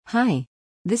Hi.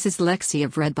 This is Lexi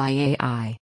of Read by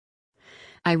AI.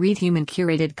 I read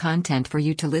human-curated content for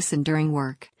you to listen during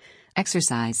work,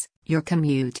 exercise, your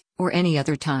commute, or any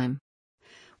other time.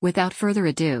 Without further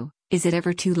ado, Is It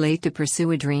Ever Too Late to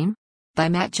Pursue a Dream? By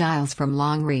Matt Giles from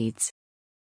Long Reads.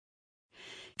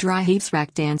 Dry heaves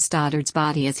racked Dan Stoddard's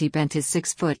body as he bent his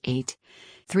 6'8",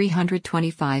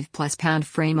 325-plus pound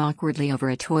frame awkwardly over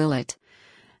a toilet,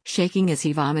 shaking as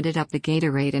he vomited up the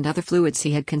Gatorade and other fluids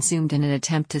he had consumed in an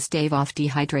attempt to stave off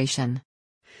dehydration.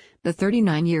 The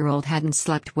 39-year-old hadn't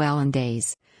slept well in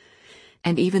days.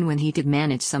 And even when he did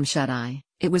manage some shut-eye,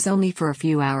 it was only for a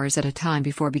few hours at a time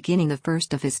before beginning the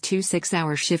first of his 2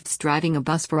 6-hour shifts driving a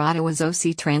bus for Ottawa's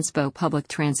OC Transpo public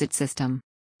transit system.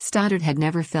 Stoddard had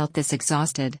never felt this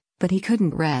exhausted, but he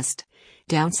couldn't rest.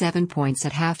 Down 7 points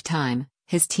at halftime,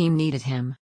 his team needed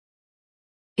him.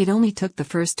 It only took the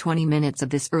first 20 minutes of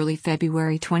this early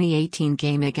February 2018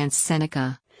 game against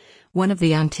Seneca, one of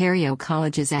the Ontario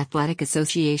Colleges Athletic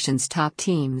Association's top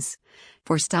teams,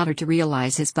 for Stoddard to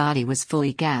realize his body was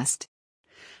fully gassed.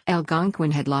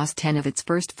 Algonquin had lost 10 of its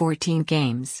first 14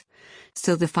 games,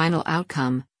 so the final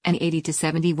outcome, an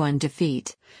 80-71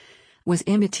 defeat, was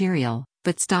immaterial,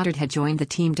 but Stoddard had joined the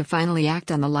team to finally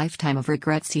act on the lifetime of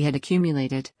regrets he had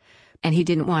accumulated, and he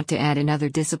didn't want to add another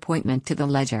disappointment to the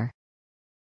ledger.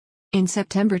 In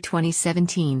September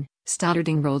 2017, Stoddard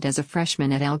enrolled as a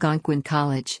freshman at Algonquin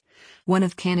College, one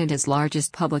of Canada's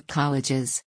largest public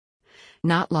colleges.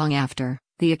 Not long after,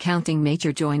 the accounting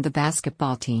major joined the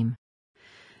basketball team.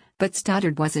 But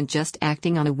Stoddard wasn't just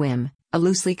acting on a whim, a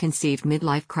loosely conceived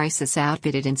midlife crisis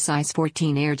outfitted in size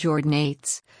 14 Air Jordan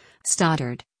 8s.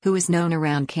 Stoddard, who is known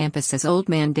around campus as Old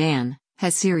Man Dan,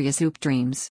 has serious hoop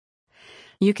dreams.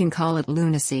 You can call it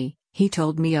lunacy, he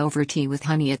told me over tea with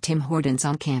honey at Tim Hortons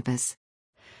on campus.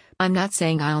 I'm not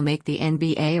saying I'll make the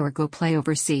NBA or go play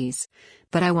overseas,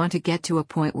 but I want to get to a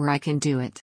point where I can do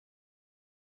it.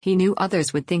 He knew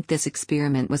others would think this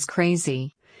experiment was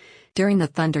crazy. During the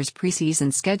Thunder's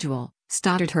preseason schedule,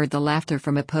 Stoddard heard the laughter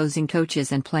from opposing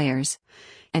coaches and players,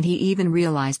 and he even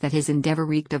realized that his endeavor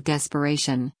reeked of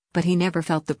desperation, but he never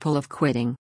felt the pull of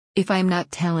quitting. If I'm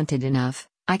not talented enough,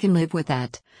 I can live with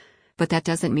that. But that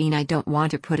doesn't mean I don't want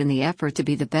to put in the effort to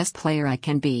be the best player I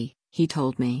can be, he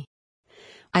told me.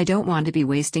 I don't want to be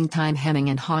wasting time hemming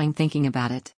and hawing thinking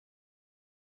about it.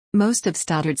 Most of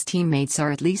Stoddard's teammates are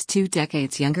at least 2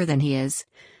 decades younger than he is.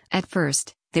 At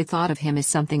first, they thought of him as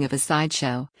something of a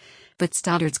sideshow, but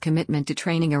Stoddard's commitment to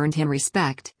training earned him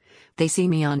respect. They see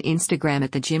me on Instagram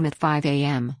at the gym at 5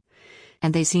 a.m.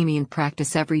 And they see me in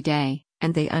practice every day,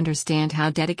 and they understand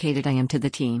how dedicated I am to the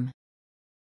team.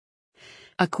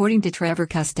 According to Trevor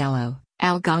Costello,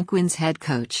 Algonquin's head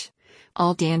coach,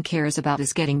 all Dan cares about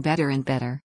is getting better and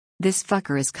better. This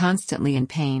fucker is constantly in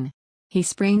pain. He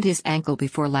sprained his ankle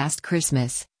before last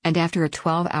Christmas, and after a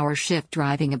 12-hour shift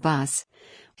driving a bus,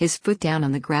 his foot down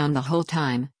on the ground the whole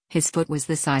time, his foot was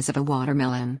the size of a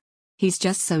watermelon. He's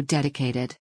just so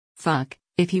dedicated. Fuck,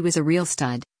 if he was a real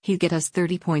stud, he'd get us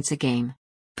 30 points a game.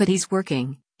 But he's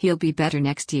working, he'll be better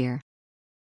next year.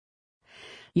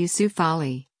 Yusuf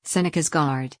Ali, Seneca's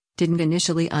guard, didn't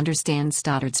initially understand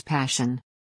Stoddard's passion.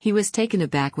 He was taken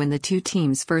aback when the two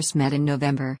teams first met in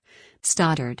November.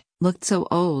 Stoddard looked so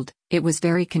old, it was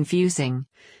very confusing,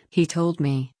 he told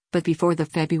me, but before the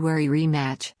February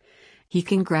rematch, he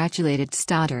congratulated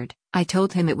Stoddard. I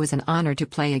told him it was an honor to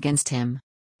play against him.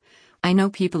 I know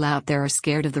people out there are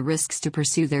scared of the risks to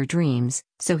pursue their dreams,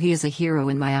 so he is a hero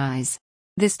in my eyes.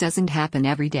 This doesn't happen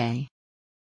every day.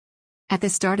 At the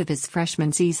start of his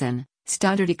freshman season,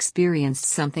 Stoddard experienced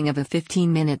something of a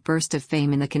 15-minute burst of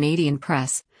fame in the Canadian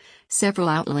press. Several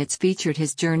outlets featured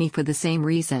his journey for the same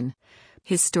reason.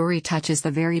 His story touches the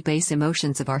very base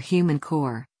emotions of our human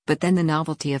core, but then the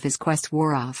novelty of his quest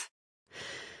wore off.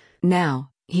 Now,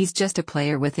 he's just a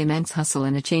player with immense hustle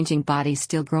and a changing body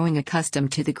still growing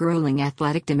accustomed to the grueling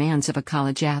athletic demands of a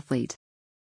college athlete.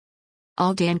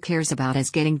 All Dan cares about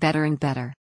is getting better and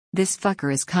better. This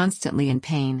fucker is constantly in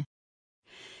pain.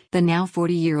 The now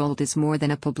 40-year-old is more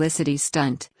than a publicity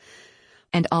stunt.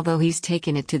 And although he's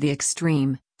taken it to the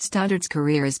extreme, Stoddard's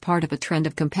career is part of a trend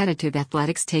of competitive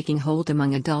athletics taking hold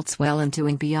among adults well into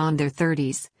and beyond their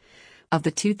 30s. Of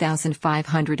the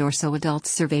 2,500 or so adults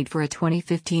surveyed for a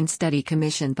 2015 study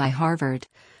commissioned by Harvard,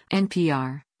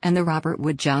 NPR, and the Robert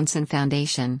Wood Johnson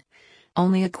Foundation,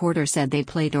 only a quarter said they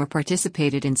played or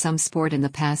participated in some sport in the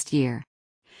past year.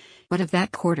 But of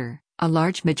that quarter, a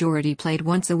large majority played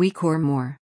once a week or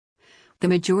more. The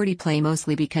majority play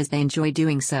mostly because they enjoy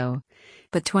doing so,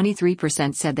 but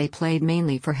 23% said they played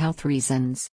mainly for health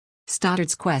reasons.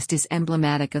 Stoddard's quest is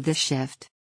emblematic of this shift.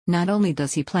 Not only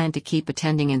does he plan to keep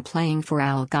attending and playing for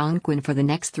Algonquin for the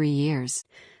next 3 years,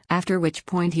 after which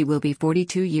point he will be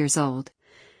 42 years old,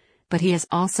 but he has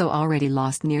also already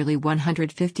lost nearly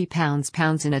 150 pounds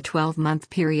in a 12-month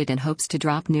period and hopes to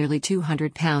drop nearly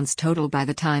 200 pounds total by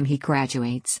the time he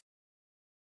graduates.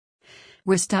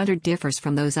 Where Stoddard differs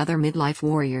from those other midlife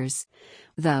warriors,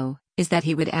 though, is that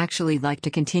he would actually like to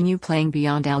continue playing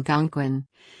beyond Algonquin,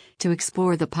 to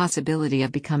explore the possibility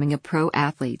of becoming a pro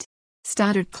athlete.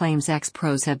 Stoddard claims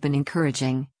ex-pros have been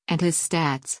encouraging, and his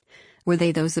stats, were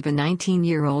they those of a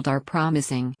 19-year-old, are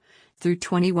promising. Through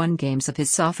 21 games of his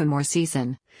sophomore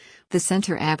season, the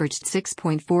center averaged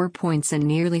 6.4 points and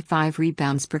nearly 5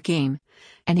 rebounds per game,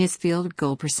 and his field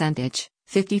goal percentage,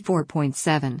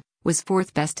 54.7, was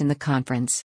 4th best in the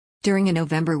conference. During a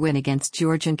November win against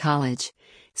Georgian College,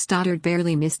 Stoddard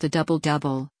barely missed a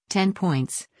double-double, 10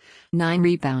 points, 9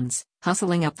 rebounds,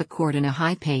 hustling up the court in a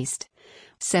high-paced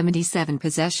 77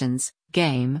 possessions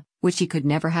game, which he could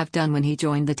never have done when he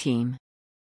joined the team.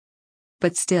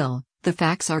 But still, the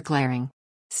facts are glaring.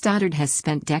 Stoddard has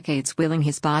spent decades willing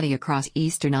his body across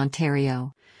eastern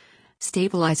Ontario,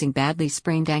 stabilizing badly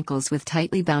sprained ankles with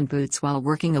tightly bound boots while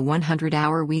working a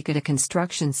 100-hour week at a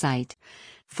construction site,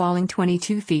 falling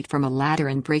 22 feet from a ladder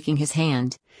and breaking his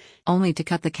hand, only to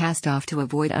cut the cast off to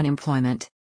avoid unemployment.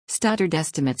 Stoddard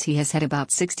estimates he has had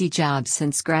about 60 jobs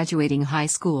since graduating high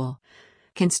school: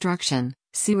 construction,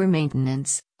 sewer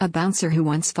maintenance, a bouncer who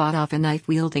once fought off a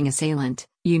knife-wielding assailant,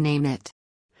 you name it.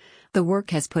 The work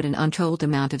has put an untold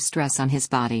amount of stress on his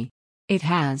body. It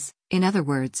has, in other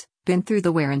words, been through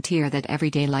the wear and tear that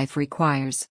everyday life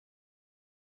requires.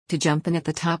 To jump in at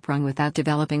the top rung without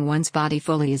developing one's body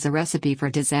fully is a recipe for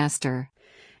disaster,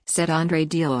 said Andre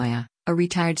Deloya, a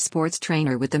retired sports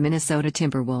trainer with the Minnesota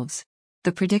Timberwolves.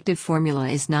 The predictive formula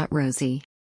is not rosy.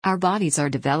 Our bodies are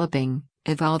developing,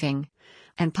 evolving,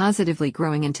 and positively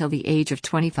growing until the age of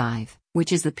 25,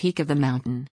 which is the peak of the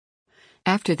mountain.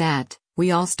 After that,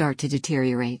 we all start to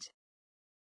deteriorate.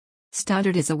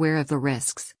 Stoddard is aware of the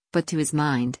risks, but to his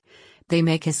mind, they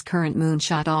make his current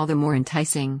moonshot all the more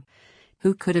enticing.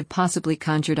 Who could have possibly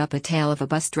conjured up a tale of a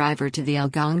bus driver to the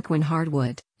Algonquin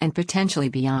hardwood, and potentially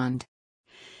beyond?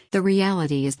 The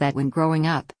reality is that when growing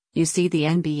up, you see the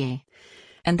NBA.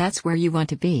 And that's where you want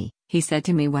to be, he said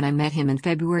to me when I met him in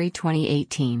February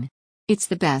 2018. It's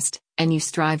the best, and you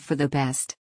strive for the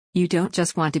best. You don't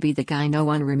just want to be the guy no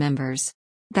one remembers.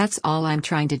 That's all I'm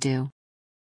trying to do.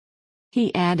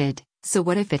 He added, so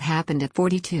what if it happened at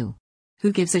 42?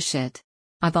 Who gives a shit?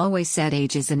 I've always said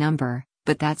age is a number,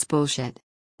 but that's bullshit.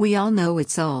 We all know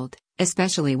it's old,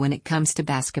 especially when it comes to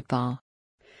basketball.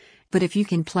 But if you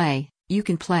can play,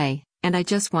 and I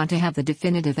just want to have the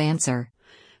definitive answer.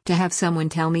 To have someone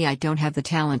tell me I don't have the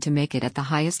talent to make it at the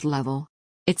highest level.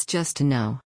 It's just a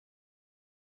no.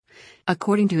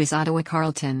 According to his Ottawa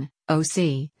Carleton,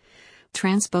 OC,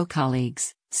 Transpo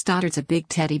colleagues, Stoddard's a big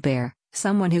teddy bear,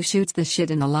 someone who shoots the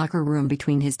shit in the locker room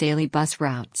between his daily bus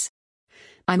routes.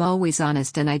 I'm always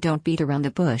honest and I don't beat around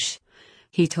the bush,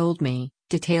 he told me,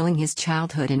 detailing his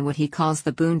childhood in what he calls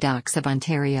the boondocks of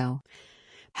Ontario,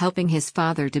 helping his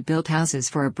father to build houses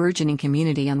for a burgeoning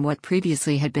community on what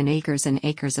previously had been acres and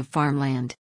acres of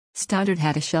farmland. Stoddard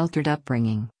had a sheltered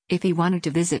upbringing. If he wanted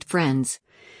to visit friends,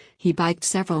 he biked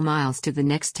several miles to the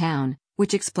next town,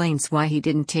 which explains why he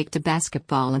didn't take to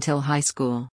basketball until high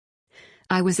school.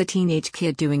 I was a teenage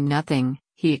kid doing nothing,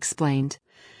 he explained,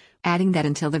 adding that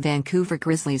until the Vancouver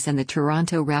Grizzlies and the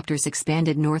Toronto Raptors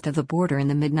expanded north of the border in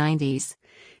the mid-90s,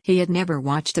 he had never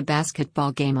watched a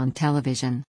basketball game on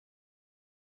television.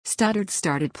 Stoddard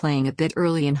started playing a bit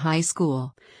early in high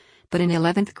school, but in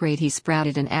 11th grade he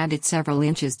sprouted and added several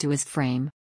inches to his frame.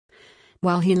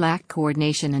 While he lacked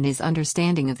coordination and his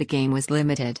understanding of the game was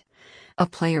limited, a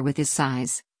player with his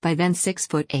size, by then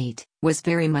 6'8", was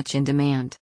very much in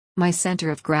demand. My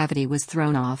center of gravity was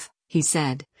thrown off, he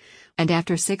said, and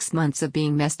after 6 months of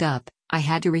being messed up, I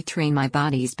had to retrain my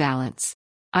body's balance.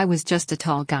 I was just a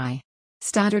tall guy.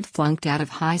 Stoddard flunked out of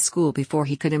high school before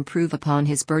he could improve upon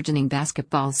his burgeoning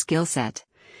basketball skill set.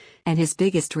 And his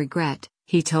biggest regret,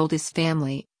 he told his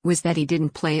family, was that he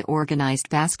didn't play organized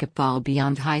basketball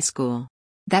beyond high school.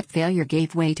 That failure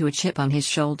gave way to a chip on his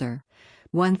shoulder,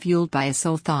 one fueled by a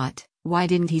sole thought: why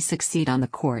didn't he succeed on the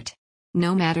court?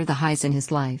 No matter the highs in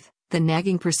his life, the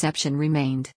nagging perception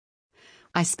remained.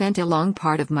 I spent a long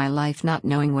part of my life not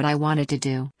knowing what I wanted to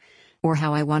do, or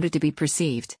how I wanted to be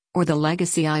perceived, or the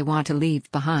legacy I want to leave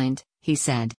behind, he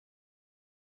said.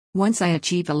 Once I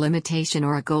achieve a limitation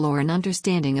or a goal or an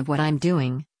understanding of what I'm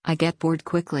doing, I get bored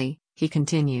quickly, he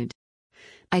continued.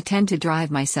 I tend to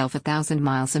drive myself 1,000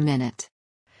 miles a minute.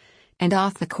 And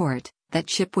off the court, that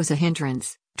chip was a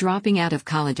hindrance, Dropping out of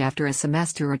college after a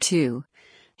semester or two,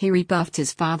 he rebuffed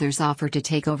his father's offer to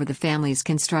take over the family's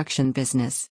construction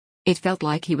business. It felt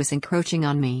like he was encroaching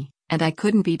on me, and I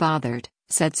couldn't be bothered,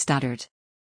 said Stoddard.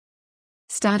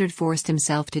 Stoddard forced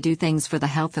himself to do things for the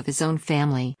health of his own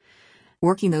family,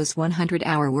 working those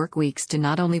 100-hour work weeks to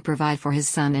not only provide for his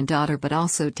son and daughter but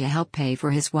also to help pay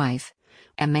for his wife,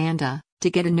 Amanda, to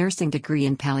get a nursing degree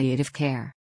in palliative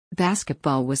care.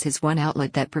 Basketball was his one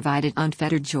outlet that provided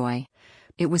unfettered joy.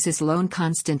 It was his lone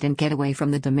constant and getaway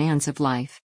from the demands of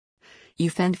life. You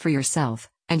fend for yourself,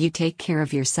 and you take care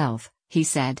of yourself, he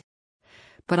said.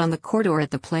 But on the court or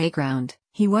at the playground,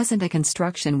 he wasn't a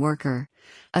construction worker,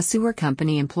 a sewer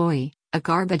company employee, a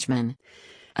garbage man,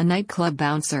 a nightclub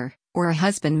bouncer, or a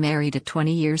husband married at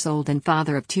 20 years old and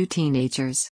father of 2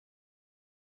 teenagers.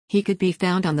 He could be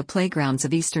found on the playgrounds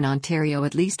of Eastern Ontario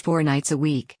at least 4 nights a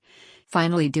week,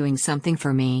 finally doing something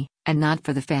for me, and not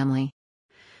for the family.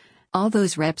 All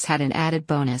those reps had an added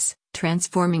bonus,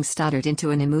 transforming Stoddard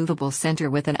into an immovable center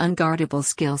with an unguardable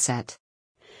skill set.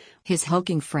 His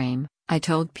hulking frame, I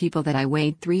told people that I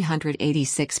weighed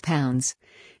 386 pounds.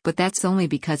 But that's only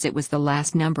because it was the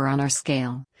last number on our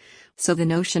scale. So the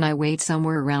notion I weighed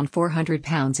somewhere around 400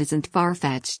 pounds isn't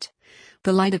far-fetched.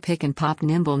 The light pick-and-pop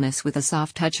nimbleness with a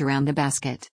soft touch around the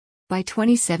basket. By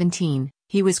 2017,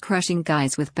 he was crushing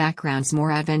guys with backgrounds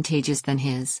more advantageous than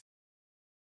his.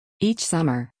 Each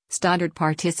summer, Stoddard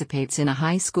participates in a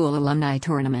high school alumni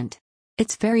tournament.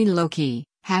 It's very low-key,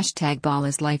 #ball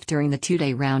is life during the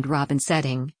 2-day round-robin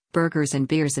setting, burgers and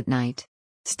beers at night.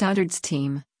 Stoddard's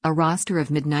team, a roster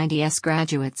of mid-90s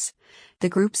graduates, the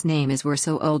group's name is We're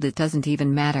So Old It Doesn't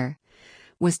Even Matter,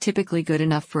 was typically good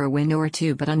enough for a win or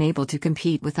two but unable to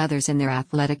compete with others in their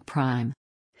athletic prime.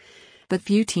 But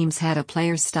few teams had a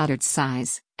player Stoddard's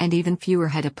size, and even fewer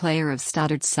had a player of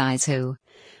Stoddard's size who,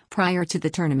 prior to the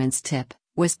tournament's tip,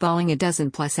 was balling a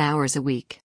dozen-plus hours a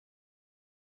week.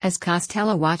 As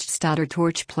Costello watched Stoddard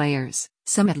torch players,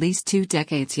 some at least 2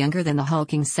 decades younger than the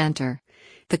hulking center,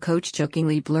 the coach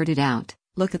jokingly blurted out,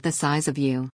 "Look at the size of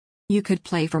you. You could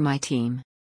play for my team."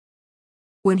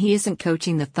 When he isn't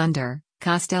coaching the Thunder,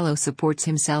 Costello supports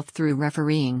himself through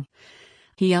refereeing.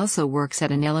 He also works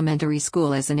at an elementary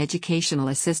school as an educational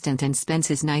assistant and spends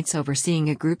his nights overseeing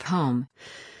a group home.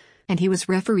 And he was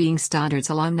refereeing Stoddard's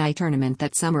alumni tournament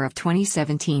that summer of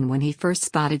 2017 when he first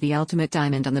spotted the ultimate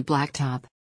diamond on the blacktop.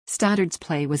 Stoddard's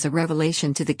play was a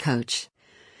revelation to the coach,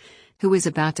 who was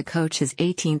about to coach his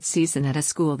 18th season at a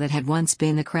school that had once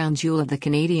been the crown jewel of the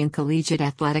Canadian Collegiate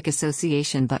Athletic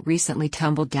Association but recently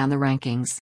tumbled down the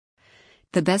rankings.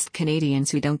 "The best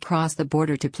Canadians who don't cross the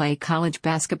border to play college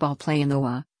basketball play in the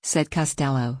WA," said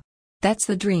Costello. "That's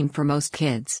the dream for most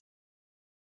kids."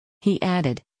 He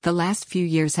added, "The last few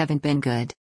years haven't been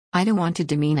good. I don't want to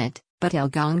demean it, but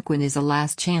Algonquin is a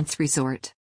last-chance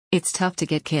resort. It's tough to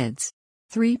get kids."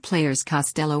 3 players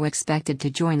Costello expected to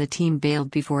join the team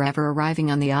bailed before ever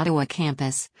arriving on the Ottawa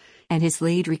campus, and his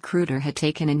lead recruiter had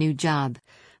taken a new job,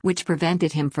 which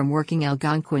prevented him from working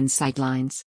Algonquin's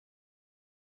sidelines.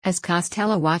 As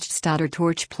Costello watched Stoddard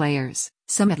torch players,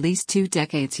 some at least 2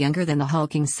 decades younger than the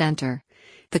hulking center,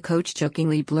 the coach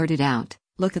jokingly blurted out,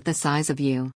 "Look at the size of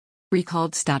you,"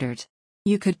 recalled Stoddard.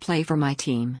 "You could play for my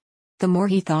team." The more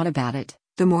he thought about it,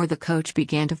 the more the coach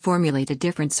began to formulate a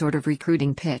different sort of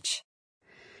recruiting pitch.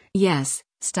 Yes,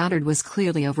 Stoddard was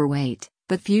clearly overweight,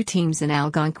 but few teams in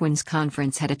Algonquin's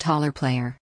conference had a taller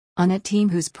player. On a team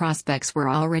whose prospects were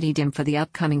already dim for the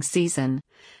upcoming season,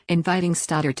 inviting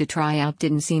Stoddard to try out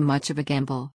didn't seem much of a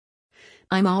gamble.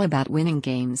 "I'm all about winning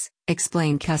games,"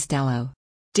 explained Costello.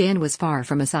 "Dan was far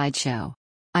from a sideshow.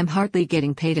 I'm hardly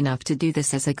getting paid enough to do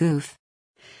this as a goof.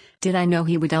 Did I know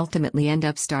he would ultimately end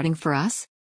up starting for us?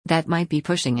 That might be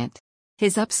pushing it.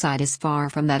 His upside is far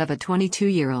from that of a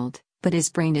 22-year-old. But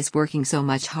his brain is working so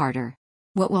much harder.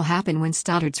 What will happen when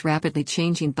Stoddard's rapidly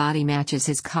changing body matches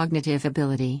his cognitive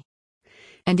ability?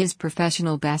 And is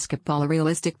professional basketball a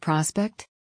realistic prospect?"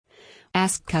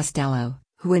 asked Costello,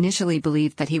 who initially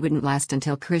believed that he wouldn't last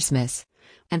until Christmas.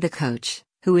 And the coach,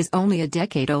 who is only a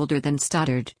decade older than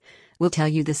Stoddard, will tell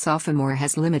you the sophomore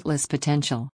has limitless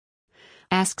potential.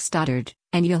 Ask Stoddard,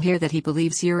 and you'll hear that he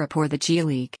believes Europe or the G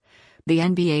League, the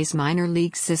NBA's minor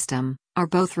league system, are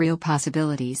both real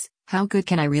possibilities. How good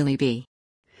can I really be?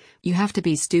 You have to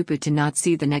be stupid to not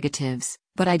see the negatives,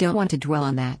 but I don't want to dwell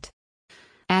on that.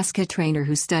 Ask a trainer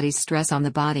who studies stress on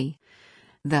the body.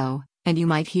 Though, and you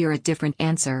might hear a different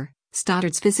answer,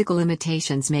 Stoddard's physical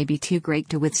limitations may be too great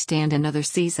to withstand another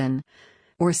season,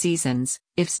 or seasons,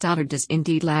 if Stoddard does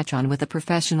indeed latch on with a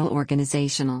professional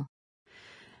organizational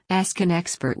Ask an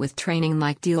expert with training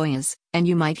like Delia's, and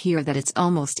you might hear that it's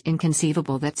almost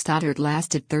inconceivable that Stoddard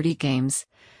lasted 30 games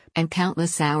and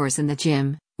countless hours in the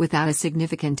gym without a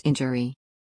significant injury.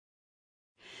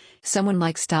 Someone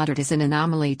like Stoddard is an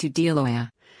anomaly to Deloya,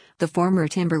 the former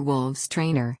Timberwolves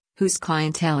trainer, whose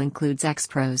clientele includes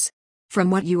ex-pros.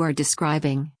 From what you are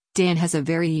describing, Dan has a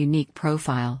very unique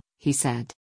profile, he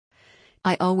said.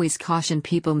 I always caution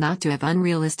people not to have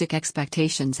unrealistic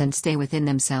expectations and stay within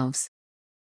themselves.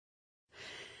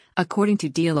 According to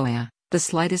Deloya, the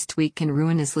slightest tweak can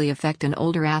ruinously affect an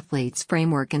older athlete's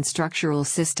framework and structural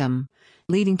system,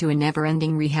 leading to a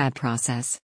never-ending rehab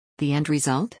process. The end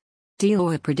result?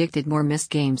 Deloya predicted more missed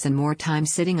games and more time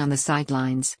sitting on the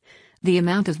sidelines. The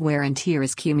amount of wear and tear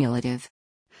is cumulative.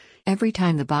 Every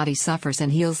time the body suffers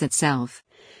and heals itself,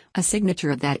 a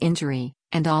signature of that injury,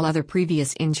 and all other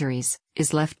previous injuries,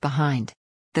 is left behind.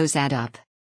 Those add up.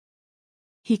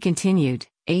 He continued,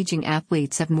 aging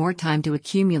athletes have more time to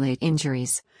accumulate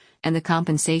injuries, and the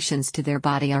compensations to their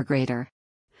body are greater.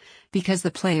 Because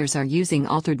the players are using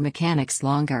altered mechanics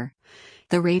longer,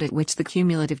 the rate at which the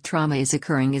cumulative trauma is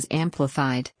occurring is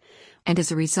amplified, and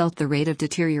as a result the rate of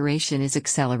deterioration is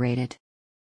accelerated.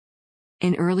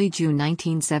 In early June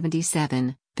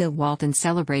 1977, Bill Walton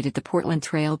celebrated the Portland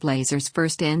Trail Blazers'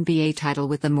 first NBA title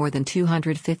with the more than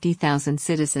 250,000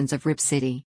 citizens of Rip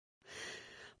City.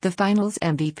 The Finals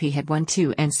MVP had won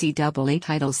 2 NCAA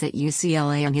titles at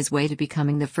UCLA on his way to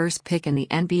becoming the first pick in the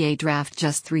NBA draft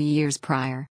just 3 years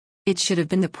prior. It should have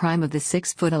been the prime of the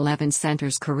 6'11"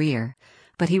 center's career,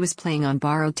 but he was playing on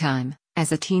borrowed time.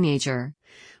 As a teenager,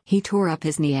 he tore up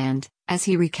his knee and, as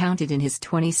he recounted in his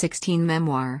 2016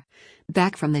 memoir,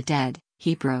 Back from the Dead,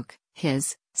 he broke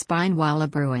his spine while a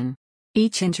Bruin.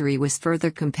 Each injury was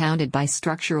further compounded by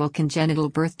structural congenital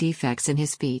birth defects in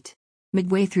his feet.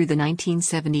 Midway through the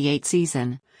 1978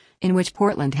 season, in which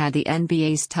Portland had the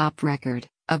NBA's top record,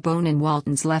 a bone in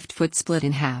Walton's left foot split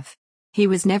in half. He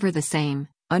was never the same,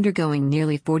 undergoing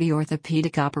nearly 40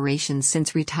 orthopedic operations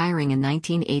since retiring in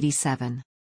 1987.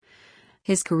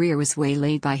 His career was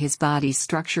waylaid by his body's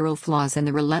structural flaws and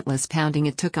the relentless pounding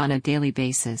it took on a daily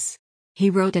basis. He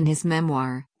wrote in his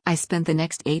memoir, I spent the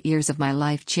next 8 years of my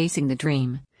life chasing the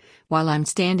dream. While I'm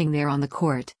standing there on the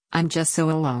court, I'm just so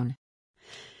alone.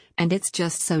 And it's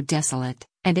just so desolate,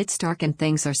 and it's dark and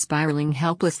things are spiraling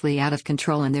helplessly out of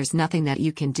control and there's nothing that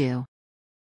you can do.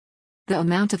 The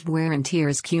amount of wear and tear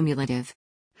is cumulative.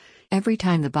 Every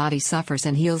time the body suffers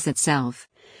and heals itself,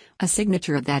 a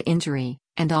signature of that injury,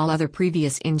 and all other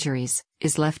previous injuries,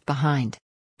 is left behind.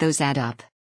 Those add up.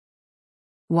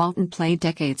 Walton played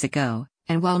decades ago,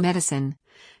 and while medicine,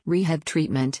 rehab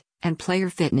treatment, and player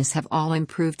fitness have all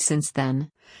improved since then,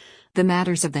 the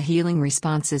matters of the healing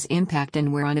response's impact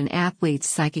and wear on an athlete's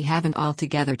psyche haven't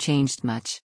altogether changed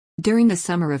much. During the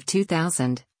summer of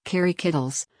 2000, Kerry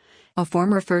Kittles, a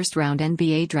former first-round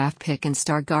NBA draft pick and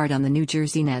star guard on the New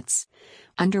Jersey Nets,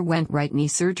 underwent right knee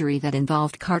surgery that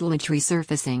involved cartilage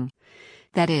resurfacing.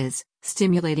 That is,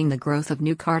 stimulating the growth of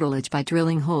new cartilage by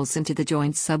drilling holes into the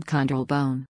joint's subchondral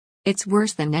bone. It's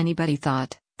worse than anybody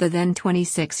thought, the then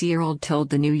 26-year-old told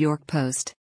the New York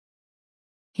Post.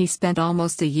 He spent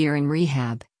almost a year in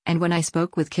rehab, and when I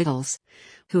spoke with Kittles,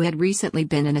 who had recently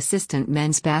been an assistant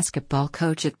men's basketball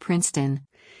coach at Princeton,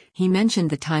 he mentioned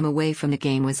the time away from the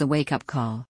game was a wake-up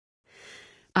call.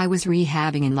 I was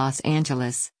rehabbing in Los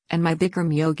Angeles, and my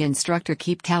Bikram yoga instructor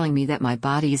kept telling me that my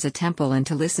body is a temple and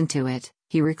to listen to it,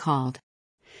 he recalled.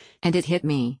 And it hit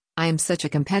me, I am such a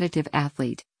competitive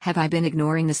athlete, have I been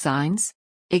ignoring the signs?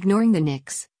 Ignoring the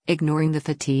nicks, ignoring the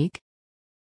fatigue?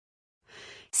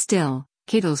 Still,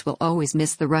 Kittles will always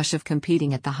miss the rush of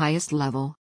competing at the highest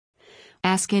level.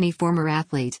 Ask any former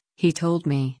athlete, he told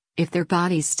me, if their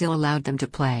bodies still allowed them to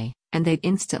play, and they'd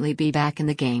instantly be back in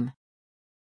the game.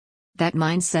 That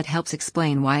mindset helps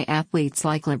explain why athletes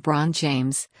like LeBron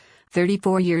James,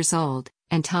 34 years old,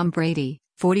 and Tom Brady,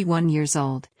 41 years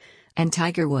old, and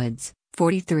Tiger Woods,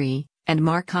 43, and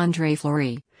Marc-Andre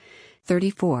Fleury,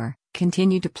 34,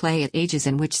 continue to play at ages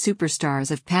in which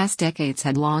superstars of past decades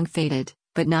had long faded,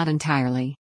 but not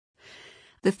entirely.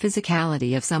 The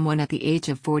physicality of someone at the age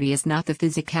of 40 is not the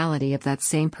physicality of that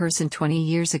same person 20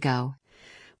 years ago,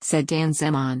 said Dan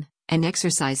Zeman, an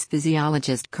exercise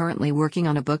physiologist currently working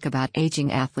on a book about aging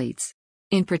athletes.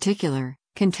 In particular,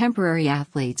 contemporary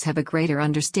athletes have a greater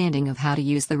understanding of how to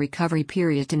use the recovery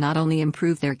period to not only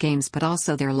improve their games but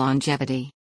also their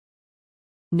longevity.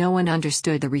 No one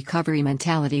understood the recovery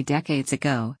mentality decades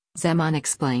ago, Zeman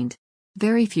explained.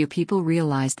 Very few people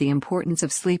realized the importance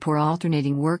of sleep or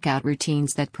alternating workout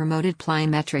routines that promoted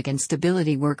plyometric and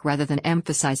stability work rather than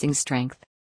emphasizing strength.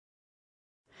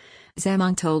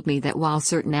 Zemong told me that while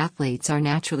certain athletes are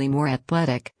naturally more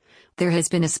athletic, there has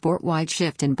been a sport-wide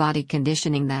shift in body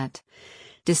conditioning that,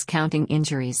 discounting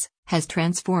injuries, has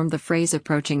transformed the phrase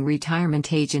approaching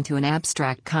retirement age into an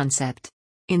abstract concept.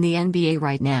 In the NBA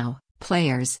right now,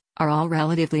 players are all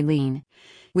relatively lean,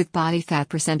 with body fat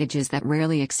percentages that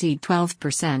rarely exceed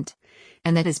 12%,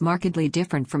 and that is markedly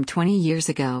different from 20 years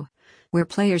ago, where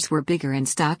players were bigger and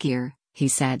stockier, he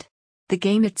said. The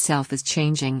game itself is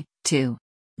changing, too.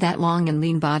 That long and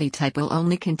lean body type will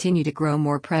only continue to grow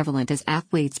more prevalent as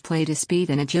athletes play to speed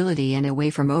and agility and away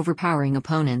from overpowering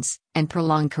opponents, and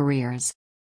prolong careers.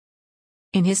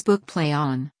 In his book Play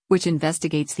On, which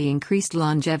investigates the increased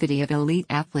longevity of elite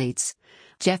athletes,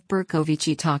 Jeff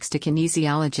Bercovici talks to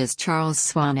kinesiologist Charles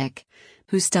Swanwick,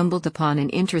 who stumbled upon an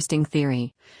interesting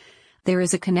theory. There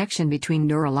is a connection between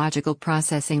neurological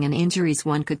processing and injuries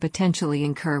one could potentially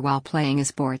incur while playing a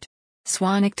sport.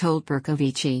 Swanwick told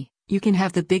Bercovici, "You can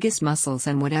have the biggest muscles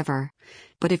and whatever,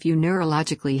 but if you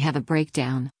neurologically have a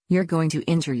breakdown, you're going to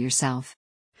injure yourself."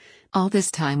 All this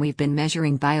time we've been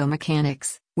measuring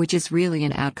biomechanics, which is really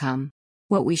an outcome.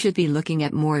 What we should be looking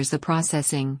at more is the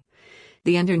processing,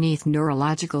 the underneath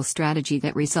neurological strategy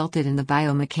that resulted in the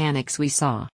biomechanics we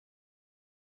saw.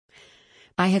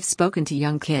 I have spoken to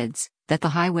young kids, that the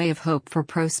highway of hope for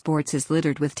pro sports is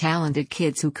littered with talented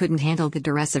kids who couldn't handle the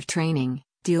duress of training,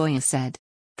 D'Eloia said.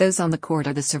 Those on the court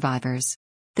are the survivors.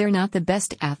 They're not the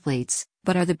best athletes,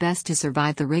 but are the best to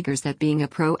survive the rigors that being a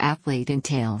pro athlete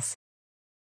entails.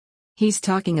 He's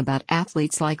talking about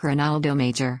athletes like Ronaldo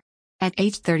Major. At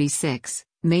age 36,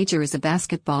 Major is a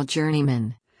basketball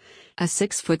journeyman. A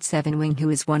 6'7" wing who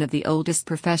is one of the oldest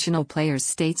professional players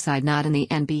stateside not in the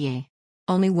NBA.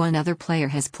 Only one other player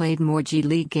has played more G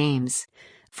League games,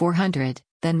 400,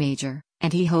 than Major,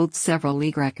 and he holds several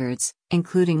league records,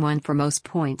 including one for most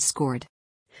points scored.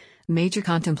 Major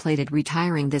contemplated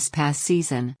retiring this past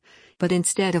season, but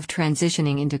instead of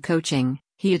transitioning into coaching,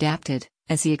 he adapted,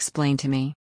 as he explained to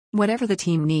me. Whatever the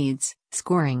team needs,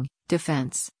 scoring,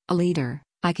 defense, a leader,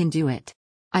 I can do it.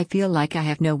 I feel like I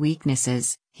have no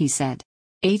weaknesses, he said.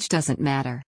 Age doesn't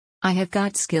matter. I have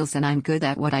got skills and I'm good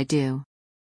at what I do.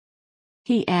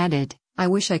 He added, I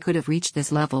wish I could have reached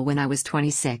this level when I was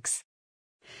 26.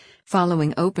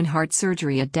 Following open heart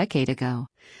surgery a decade ago,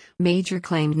 Major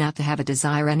claimed not to have a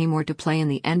desire anymore to play in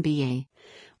the NBA.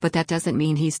 But that doesn't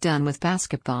mean he's done with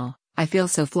basketball. I feel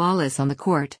so flawless on the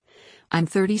court. I'm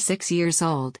 36 years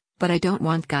old, but I don't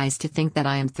want guys to think that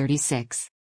I am 36.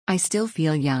 I still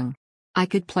feel young. I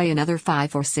could play another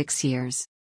 5 or 6 years.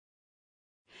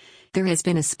 There has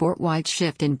been a sport-wide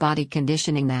shift in body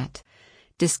conditioning that,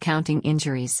 discounting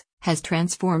injuries, has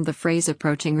transformed the phrase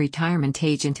approaching retirement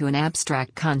age into an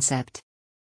abstract concept.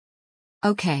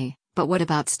 Okay, but what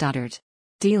about Stoddard?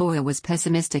 D'Eloia was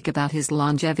pessimistic about his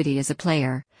longevity as a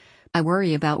player. I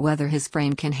worry about whether his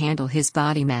frame can handle his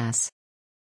body mass.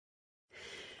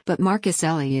 But Marcus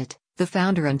Elliott, the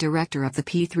founder and director of the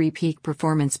P3 Peak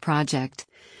Performance Project,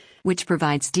 which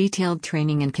provides detailed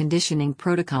training and conditioning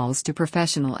protocols to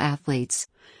professional athletes,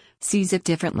 sees it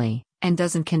differently, and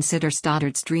doesn't consider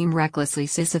Stoddard's dream recklessly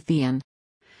Sisyphean.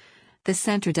 The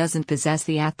center doesn't possess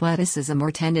the athleticism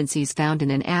or tendencies found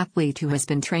in an athlete who has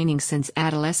been training since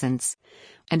adolescence,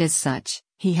 and as such,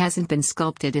 he hasn't been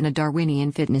sculpted in a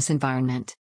Darwinian fitness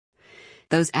environment.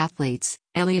 Those athletes,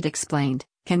 Elliott explained,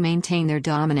 can maintain their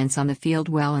dominance on the field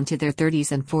well into their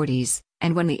 30s and 40s,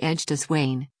 and when the edge does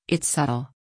wane, it's subtle.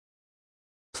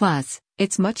 Plus,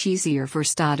 it's much easier for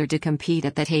Stoddard to compete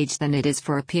at that age than it is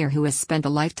for a peer who has spent a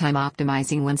lifetime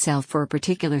optimizing oneself for a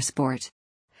particular sport.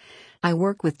 I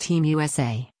work with Team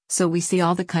USA, so we see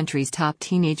all the country's top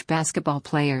teenage basketball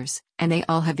players, and they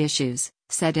all have issues,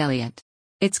 said Elliott.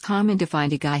 It's common to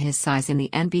find a guy his size in the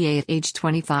NBA at age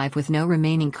 25 with no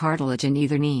remaining cartilage in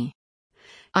either knee.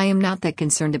 I am not that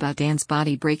concerned about Dan's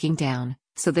body breaking down,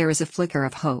 so there is a flicker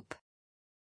of hope.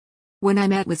 When I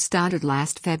met with Stoddard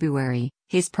last February,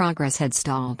 his progress had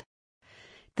stalled.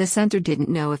 The center didn't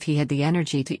know if he had the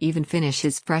energy to even finish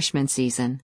his freshman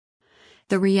season.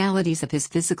 The realities of his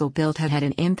physical build had had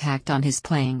an impact on his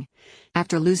playing.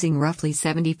 After losing roughly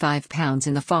 75 pounds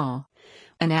in the fall,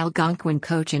 an Algonquin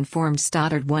coach informed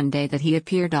Stoddard one day that he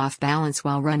appeared off balance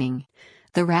while running.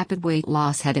 The rapid weight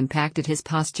loss had impacted his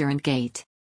posture and gait.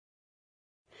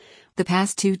 The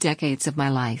past 2 decades of my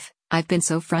life, I've been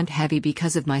so front-heavy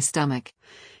because of my stomach,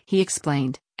 he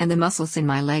explained, and the muscles in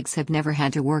my legs have never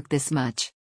had to work this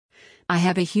much. I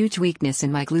have a huge weakness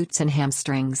in my glutes and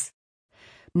hamstrings.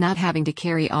 Not having to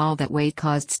carry all that weight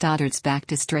caused Stoddard's back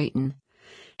to straighten,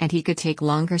 and he could take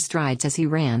longer strides as he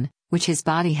ran, which his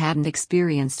body hadn't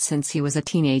experienced since he was a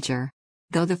teenager.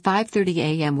 Though the 5:30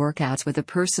 a.m. workouts with a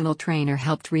personal trainer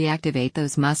helped reactivate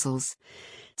those muscles,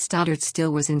 Stoddard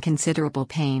still was in considerable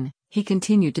pain. He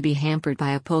continued to be hampered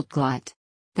by a pulled glut.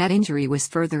 That injury was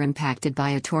further impacted by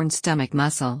a torn stomach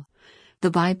muscle,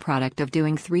 the byproduct of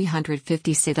doing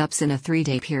 350 sit-ups in a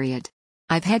 3-day period.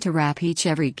 I've had to wrap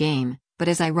every game, but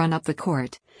as I run up the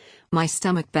court, my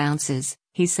stomach bounces.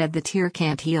 He said the tear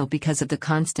can't heal because of the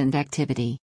constant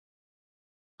activity.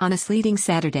 On a sleeting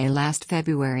Saturday last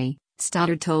February,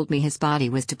 Stoddard told me his body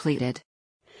was depleted.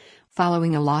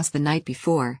 Following a loss the night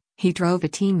before, he drove a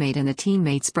teammate and a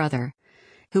teammate's brother,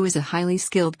 who is a highly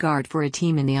skilled guard for a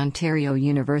team in the Ontario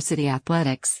University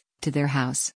Athletics, to their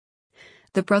house.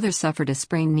 The brother suffered a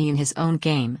sprained knee in his own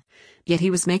game, yet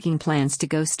he was making plans to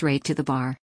go straight to the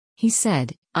bar. He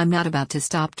said, "I'm not about to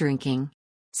stop drinking,"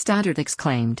 Stoddard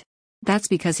exclaimed. "That's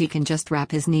because he can just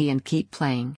wrap his knee and keep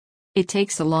playing. It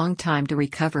takes a long time to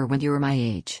recover when you're my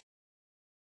age."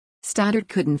 Stoddard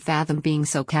couldn't fathom being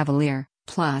so cavalier,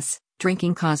 plus,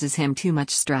 drinking causes him too much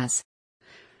stress.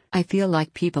 "I feel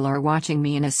like people are watching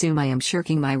me and assume I am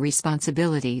shirking my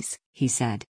responsibilities," he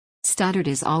said. Stoddard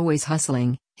is always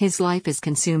hustling. His life is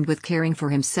consumed with caring for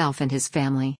himself and his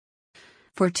family.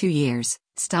 For 2 years,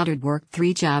 Stoddard worked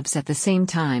 3 jobs at the same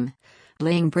time,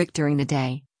 laying brick during the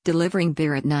day, delivering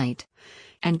beer at night,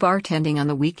 and bartending on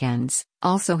the weekends,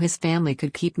 also his family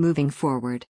could keep moving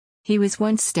forward. He was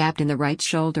once stabbed in the right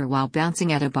shoulder while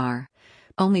bouncing at a bar,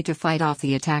 only to fight off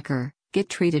the attacker, get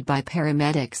treated by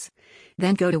paramedics,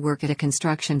 then go to work at a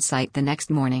construction site the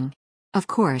next morning. Of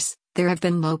course, there have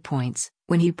been low points,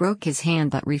 when he broke his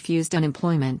hand but refused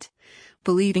unemployment,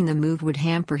 believing the move would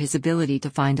hamper his ability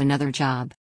to find another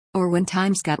job. Or when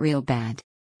times got real bad.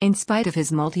 In spite of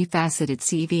his multifaceted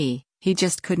CV, he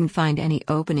just couldn't find any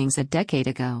openings a decade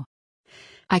ago.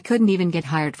 "I couldn't even get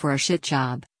hired for a shit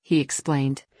job," he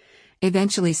explained,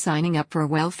 eventually signing up for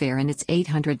welfare and its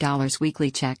 $800 weekly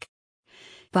check.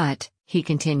 "But," he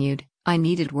continued, "I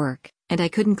needed work, and I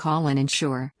couldn't call and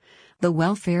insure the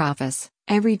welfare office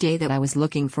every day that I was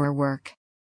looking for work."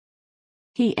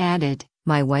 He added,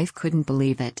 "My wife couldn't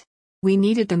believe it. We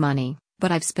needed the money,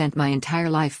 but I've spent my entire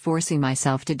life forcing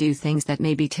myself to do things that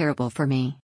may be terrible for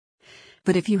me.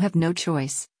 But if you have no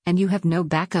choice, and you have no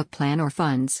backup plan or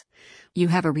funds, you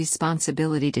have a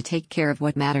responsibility to take care of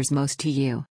what matters most to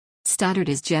you." Stoddard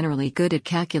is generally good at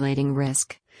calculating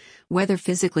risk. Whether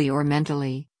physically or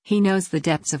mentally, he knows the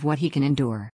depths of what he can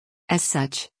endure. As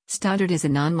such, Stoddard is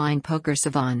an online poker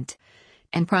savant.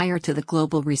 And prior to the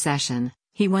global recession,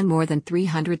 he won more than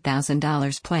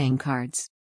 $300,000 playing cards.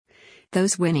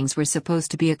 Those winnings were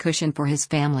supposed to be a cushion for his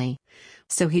family,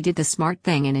 so he did the smart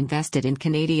thing and invested in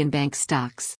Canadian bank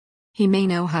stocks. He may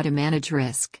know how to manage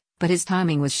risk, but his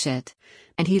timing was shit,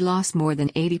 and he lost more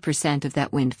than 80% of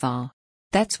that windfall.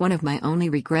 "That's one of my only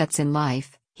regrets in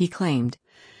life," he claimed,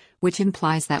 which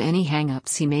implies that any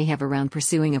hang-ups he may have around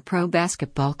pursuing a pro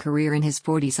basketball career in his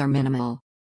 40s are minimal.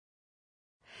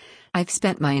 "I've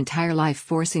spent my entire life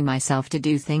forcing myself to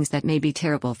do things that may be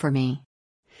terrible for me.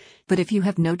 But if you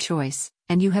have no choice,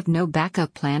 and you have no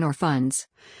backup plan or funds,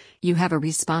 you have a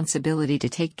responsibility to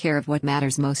take care of what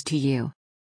matters most to you.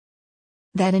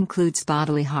 That includes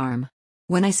bodily harm."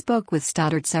 When I spoke with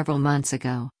Stoddard several months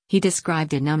ago, he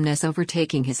described a numbness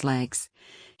overtaking his legs.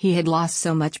 He had lost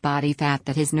so much body fat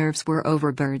that his nerves were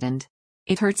overburdened.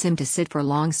 It hurts him to sit for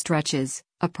long stretches,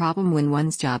 a problem when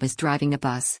one's job is driving a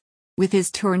bus. With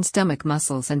his torn stomach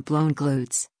muscles and blown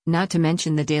glutes, not to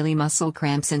mention the daily muscle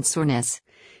cramps and soreness,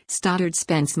 Stoddard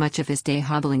spends much of his day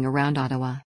hobbling around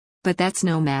Ottawa. But that's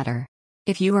no matter.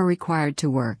 "If you are required to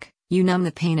work, you numb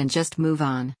the pain and just move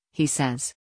on," he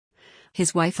says.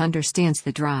 His wife understands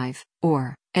the drive,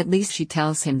 or, at least she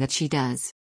tells him that she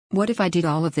does. "What if I did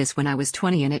all of this when I was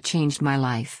 20 and it changed my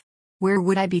life? Where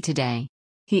would I be today?"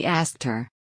 he asked her.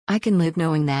 "I can live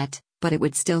knowing that, but it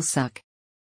would still suck."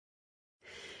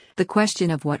 The question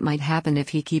of what might happen if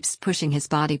he keeps pushing his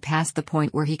body past the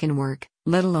point where he can work,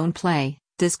 let alone play,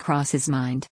 does cross his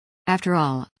mind. After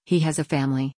all, he has a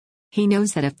family. He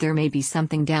knows that if there may be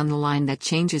something down the line that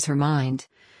changes her mind,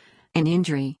 an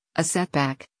injury, a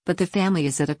setback, but the family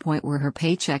is at a point where her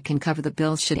paycheck can cover the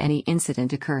bills should any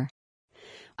incident occur.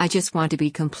 "I just want to be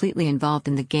completely involved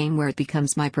in the game where it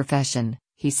becomes my profession,"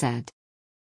 he said.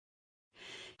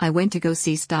 I went to go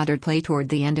see Stoddard play toward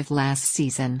the end of last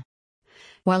season.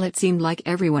 While it seemed like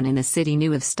everyone in the city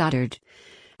knew of Stoddard,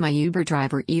 my Uber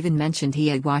driver even mentioned he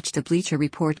had watched a Bleacher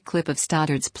Report clip of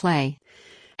Stoddard's play,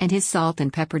 and his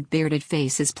salt-and-peppered bearded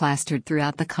face is plastered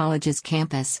throughout the college's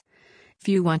campus.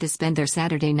 Few want to spend their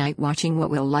Saturday night watching what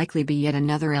will likely be yet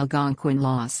another Algonquin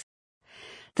loss.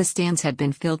 The stands had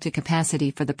been filled to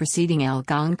capacity for the preceding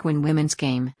Algonquin women's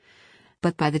game,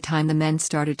 But by the time the men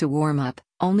started to warm up,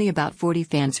 only about 40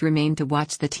 fans remained to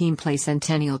watch the team play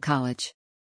Centennial College.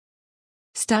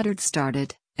 Stoddard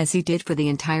started, as he did for the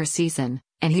entire season,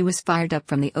 and he was fired up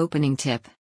from the opening tip.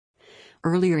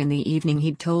 Earlier in the evening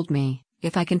he'd told me,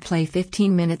 "If I can play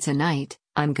 15 minutes a night,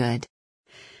 I'm good.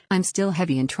 I'm still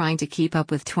heavy and trying to keep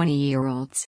up with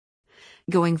 20-year-olds.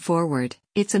 Going forward,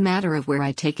 it's a matter of where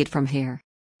I take it from here.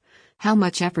 How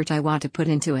much effort I want to put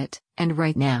into it, and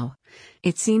right now,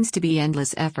 it seems to be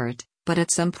endless effort, but at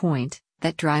some point,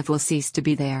 that drive will cease to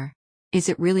be there. Is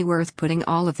it really worth putting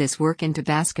all of this work into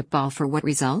basketball for what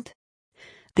result?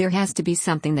 There has to be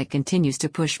something that continues to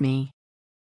push me."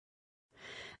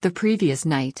 The previous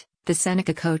night, the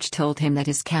Seneca coach told him that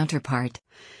his counterpart,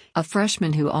 a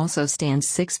freshman who also stands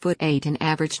 6'8" and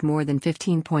averaged more than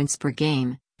 15 points per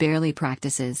game, barely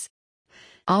practices.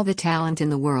 All the talent in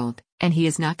the world, and he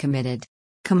is not committed.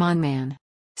 "Come on, man,"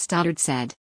 Stoddard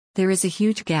said. "There is a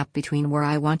huge gap between where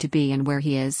I want to be and where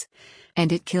he is,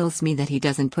 and it kills me that he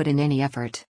doesn't put in any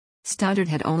effort." Stoddard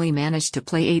had only managed to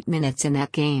play 8 minutes in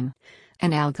that game,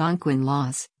 an Algonquin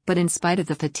loss, but in spite of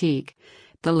the fatigue,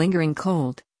 the lingering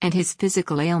cold, and his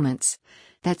physical ailments,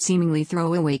 that seemingly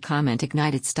throwaway comment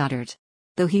ignited Stoddard.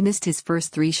 Though he missed his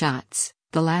first 3 shots,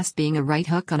 the last being a right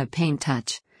hook on a paint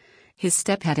touch. His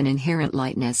step had an inherent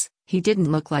lightness, he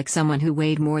didn't look like someone who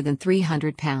weighed more than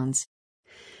 300 pounds.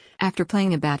 After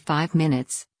playing about 5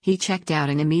 minutes, he checked out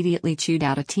and immediately chewed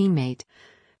out a teammate,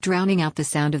 drowning out the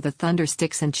sound of the thunder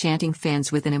sticks and chanting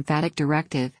fans with an emphatic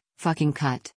directive, "Fucking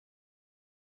cut."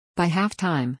 By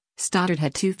halftime, Stoddard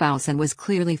had 2 fouls and was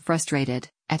clearly frustrated,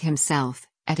 at himself,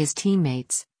 at his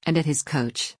teammates, and at his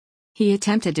coach. He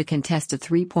attempted to contest a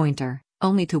 3-pointer,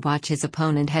 only to watch his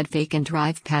opponent head fake and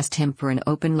drive past him for an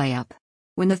open layup.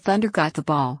 When the Thunder got the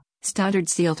ball, Stoddard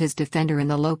sealed his defender in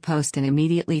the low post and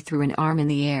immediately threw an arm in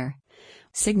the air,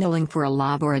 signaling for a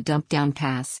lob or a dump-down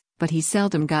pass, but he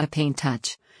seldom got a paint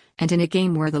touch. And in a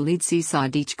game where the lead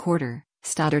seesawed each quarter,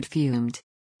 Stoddard fumed.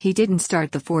 He didn't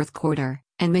start the fourth quarter,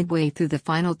 and midway through the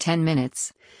final 10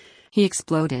 minutes, he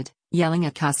exploded, yelling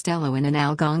at Costello and an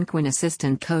Algonquin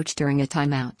assistant coach during a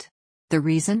timeout. The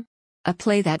reason? A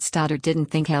play that Stoddard didn't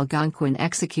think Algonquin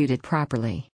executed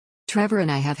properly. "Trevor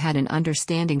and I have had an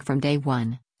understanding from day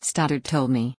one," Stoddard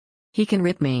told me. "He can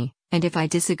rip me, and if I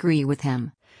disagree with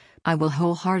him, I will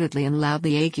wholeheartedly and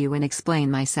loudly argue and explain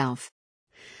myself."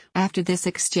 After this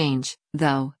exchange,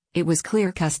 though, it was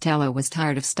clear Costello was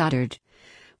tired of Stoddard,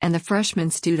 and the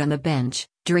freshman stood on the bench,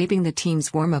 draping the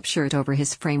team's warm-up shirt over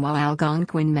his frame while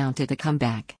Algonquin mounted a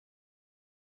comeback.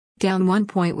 Down 1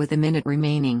 point with a minute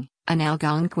remaining, an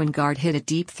Algonquin guard hit a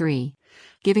deep 3,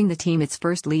 giving the team its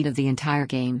first lead of the entire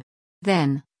game.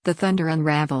 Then, the Thunder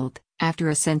unraveled, after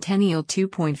a Centennial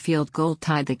 2-point field goal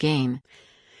tied the game.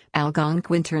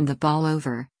 Algonquin turned the ball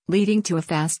over, leading to a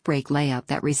fast break layup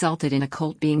that resulted in a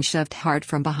Colt being shoved hard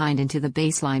from behind into the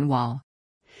baseline wall.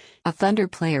 A Thunder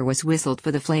player was whistled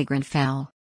for the flagrant foul.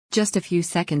 Just a few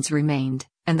seconds remained,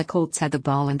 and the Colts had the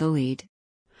ball and the lead.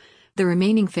 The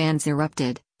remaining fans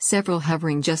erupted, several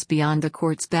hovering just beyond the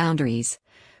court's boundaries,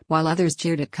 while others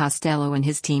jeered at Costello and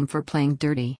his team for playing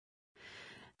dirty.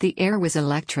 The air was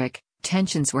electric,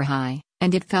 tensions were high,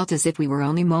 and it felt as if we were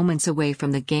only moments away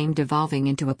from the game devolving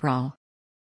into a brawl.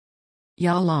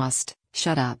 "Y'all lost,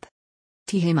 shut up.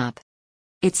 Tee him up.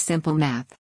 It's simple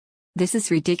math. This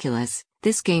is ridiculous,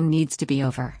 this game needs to be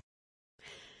over."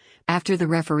 After the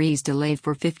referees delayed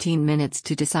for 15 minutes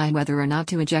to decide whether or not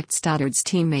to eject Stoddard's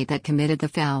teammate that committed the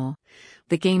foul,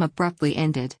 the game abruptly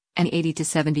ended, an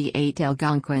 80-78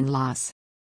 Algonquin loss.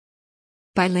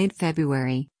 By late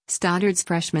February, Stoddard's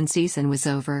freshman season was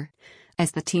over,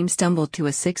 as the team stumbled to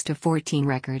a 6-14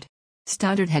 record.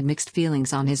 Stoddard had mixed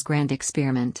feelings on his grand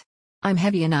experiment. "I'm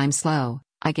heavy and I'm slow,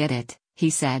 I get it," he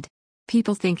said.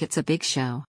 "People think it's a big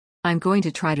show. I'm going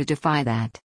to try to defy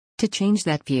that. To change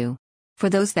that view. For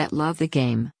those that love the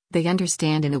game, they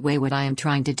understand in a way what I am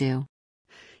trying to do.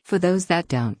 For those that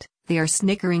don't, they are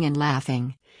snickering and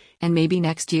laughing. And maybe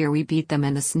next year we beat them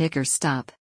and the snickers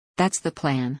stop. That's the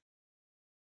plan."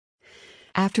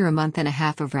 After a month and a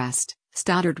half of rest,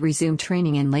 Stoddard resumed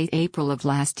training in late April of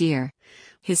last year,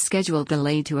 his schedule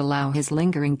delayed to allow his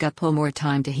lingering gut pull more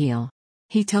time to heal.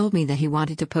 He told me that he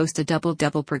wanted to post a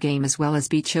double-double per game as well as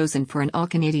be chosen for an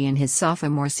All-Canadian his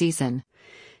sophomore season.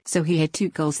 So he had 2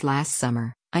 goals last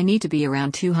summer. "I need to be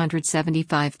around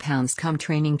 275 pounds come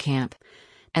training camp,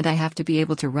 and I have to be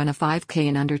able to run a 5K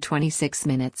in under 26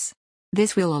 minutes.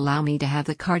 This will allow me to have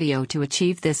the cardio to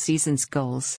achieve this season's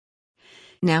goals."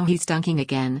 Now he's dunking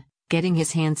again, getting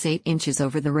his hands 8 inches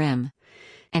over the rim.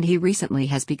 And he recently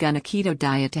has begun a keto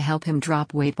diet to help him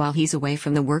drop weight while he's away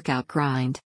from the workout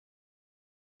grind.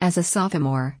 As a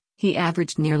sophomore, He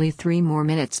averaged nearly 3 more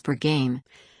minutes per game.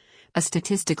 A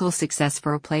statistical success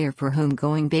for a player for whom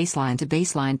going baseline to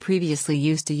baseline previously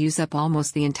used to use up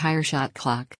almost the entire shot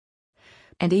clock.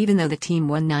 And even though the team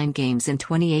won 9 games in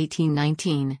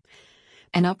 2018-19,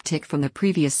 an uptick from the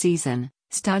previous season,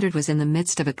 Stoddard was in the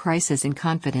midst of a crisis in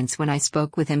confidence when I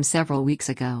spoke with him several weeks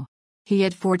ago. He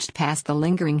had forged past the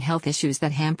lingering health issues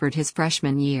that hampered his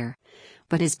freshman year.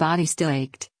 But his body still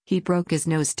ached. He broke his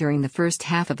nose during the first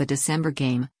half of a December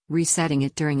game, resetting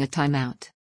it during a timeout.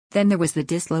 Then there was the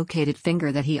dislocated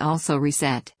finger that he also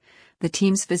reset. The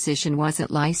team's physician wasn't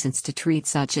licensed to treat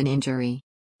such an injury.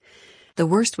 The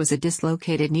worst was a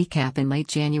dislocated kneecap in late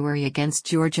January against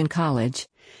Georgian College.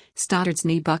 Stoddard's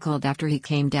knee buckled after he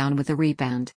came down with a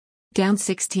rebound. Down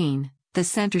 16, the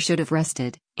center should have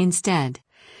rested. Instead,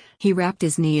 he wrapped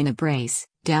his knee in a brace,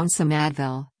 downed some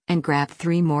Advil, and grabbed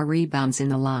 3 more rebounds in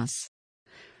the loss.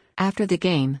 After the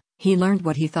game, he learned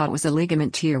what he thought was a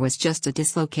ligament tear was just a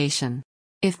dislocation.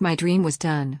 "If my dream was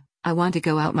done, I want to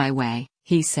go out my way,"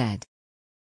 he said.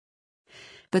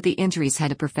 But the injuries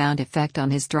had a profound effect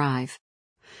on his drive.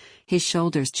 His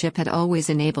shoulder's chip had always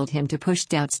enabled him to push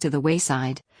doubts to the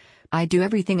wayside. "I do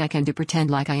everything I can to pretend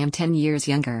like I am 10 years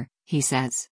younger," he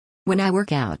says. "When I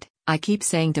work out, I keep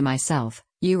saying to myself,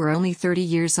 you are only 30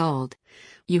 years old.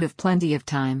 You have plenty of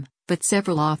time," but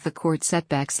several off-the-court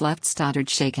setbacks left Stoddard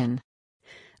shaken.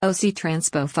 OC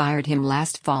Transpo fired him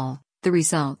last fall, the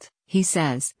result, he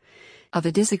says, of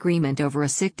a disagreement over a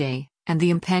sick day, and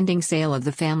the impending sale of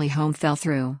the family home fell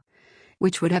through,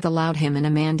 which would have allowed him and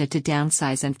Amanda to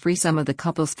downsize and free some of the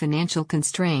couple's financial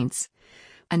constraints,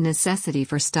 a necessity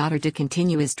for Stoddard to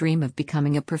continue his dream of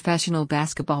becoming a professional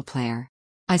basketball player.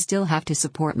 "I still have to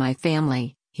support my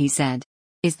family," he said.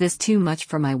 "Is this too much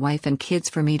for my wife and kids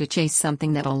for me to chase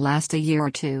something that'll last a year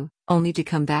or two, only to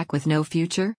come back with no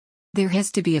future? There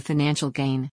has to be a financial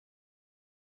gain."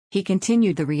 He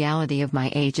continued, "The reality of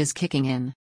my age is kicking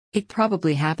in. It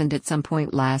probably happened at some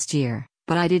point last year,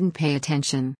 but I didn't pay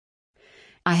attention.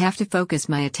 I have to focus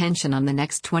my attention on the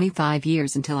next 25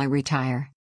 years until I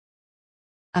retire."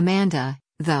 Amanda,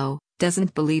 though,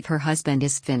 doesn't believe her husband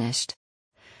is finished.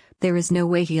 "There is no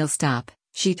way he'll stop,"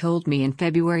 she told me in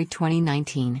February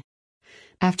 2019.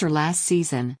 After last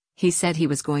season, he said he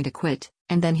was going to quit,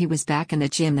 and then he was back in the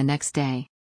gym the next day.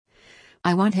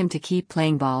 "I want him to keep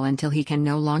playing ball until he can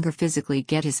no longer physically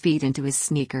get his feet into his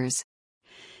sneakers."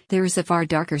 There is a far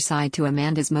darker side to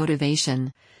Amanda's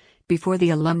motivation. Before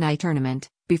the alumni tournament,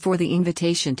 before the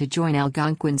invitation to join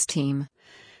Algonquin's team,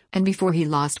 and before he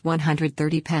lost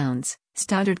 130 pounds,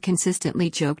 Stoddard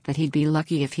consistently joked that he'd be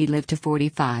lucky if he lived to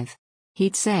 45.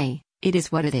 He'd say, "It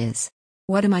is what it is.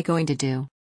 What am I going to do?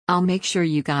 I'll make sure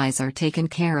you guys are taken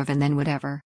care of and then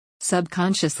whatever."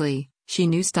 Subconsciously, she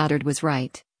knew Stoddard was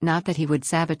right, not that he would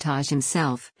sabotage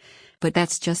himself. But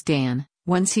that's just Dan.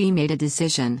 Once he made a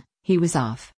decision, he was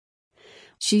off.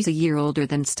 She's a year older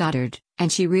than Stoddard,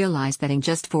 and she realized that in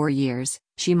just 4 years,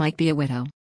 she might be a widow.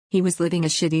 He was living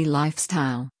a shitty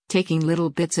lifestyle, taking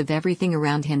little bits of everything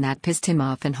around him that pissed him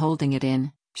off and holding it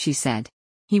in, she said.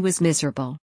 He was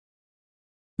miserable.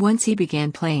 Once he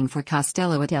began playing for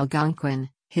Costello at Algonquin,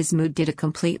 his mood did a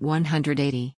complete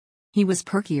 180. He was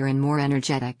perkier and more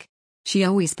energetic. She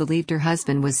always believed her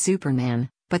husband was Superman,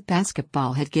 but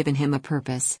basketball had given him a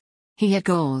purpose. He had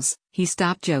goals. He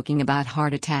stopped joking about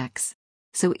heart attacks.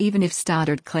 So even if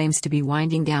Stoddard claims to be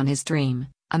winding down his dream,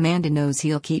 Amanda knows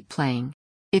he'll keep playing.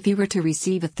 If he were to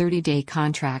receive a 30-day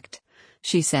contract,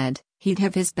 she said, he'd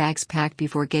have his bags packed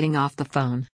before getting off the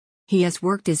phone. He has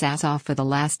worked his ass off for the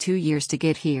last 2 years to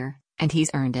get here, and he's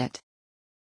earned it.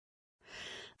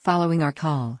 Following our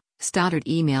call, Stoddard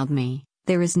emailed me,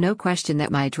 "There is no question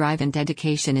that my drive and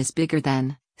dedication is bigger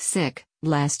than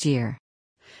last year.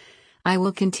 I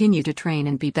will continue to train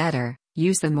and be better,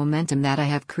 use the momentum that I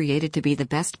have created to be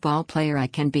the best ball player I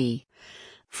can be.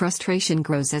 Frustration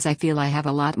grows as I feel I have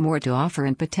a lot more to offer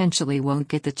and potentially won't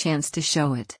get the chance to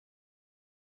show it."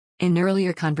 In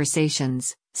earlier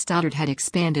conversations, Stoddard had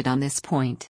expanded on this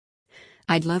point.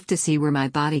 "I'd love to see where my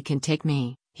body can take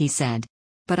me," he said.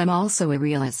 "But I'm also a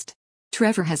realist.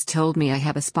 Trevor has told me I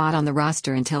have a spot on the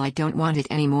roster until I don't want it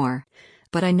anymore.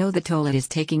 But I know the toll it is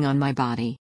taking on my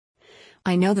body.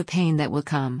 I know the pain that will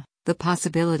come, the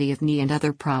possibility of knee and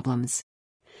other problems.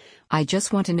 I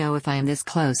just want to know if I am this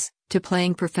close to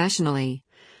playing professionally,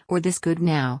 or this good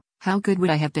now. How good would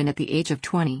I have been at the age of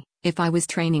 20 if I was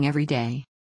training every day?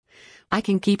 I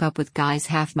can keep up with guys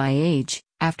half my age.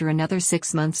 After another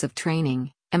 6 months of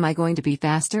training, am I going to be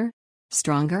faster?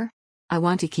 Stronger? I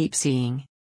want to keep seeing."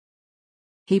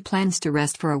 He plans to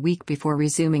rest for a week before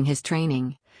resuming his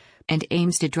training, and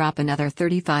aims to drop another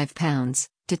 35 pounds,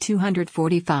 to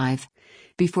 245,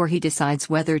 before he decides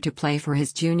whether to play for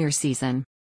his junior season.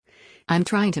 I'm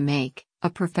trying to make a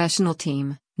professional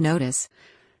team notice.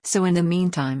 So in the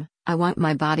meantime, I want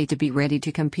my body to be ready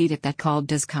to compete if that call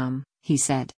does come, he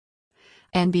said.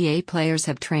 NBA players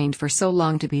have trained for so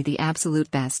long to be the absolute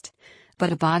best.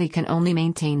 But a body can only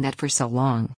maintain that for so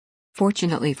long.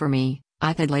 Fortunately for me,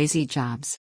 I've had lazy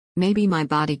jobs. Maybe my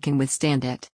body can withstand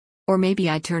it. Or maybe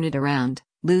I turn it around,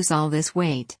 lose all this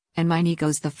weight, and my knee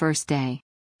goes the first day.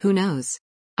 Who knows?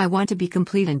 I want to be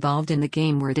completely involved in the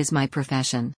game where it is my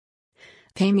profession.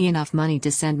 Pay me enough money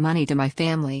to send money to my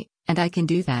family, and I can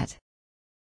do that.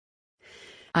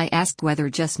 I asked whether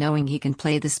just knowing he can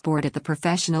play the sport at the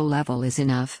professional level is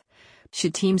enough.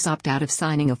 Should teams opt out of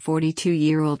signing a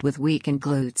 42-year-old with weakened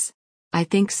glutes? I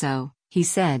think so, he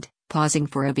said, pausing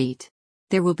for a beat.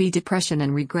 There will be depression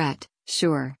and regret,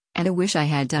 sure, and I wish I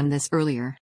had done this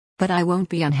earlier. But I won't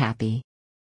be unhappy.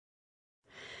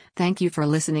 Thank you for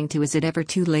listening to Is It Ever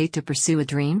Too Late to Pursue a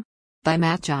Dream? By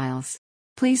Matt Giles.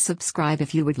 Please subscribe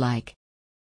if you would like.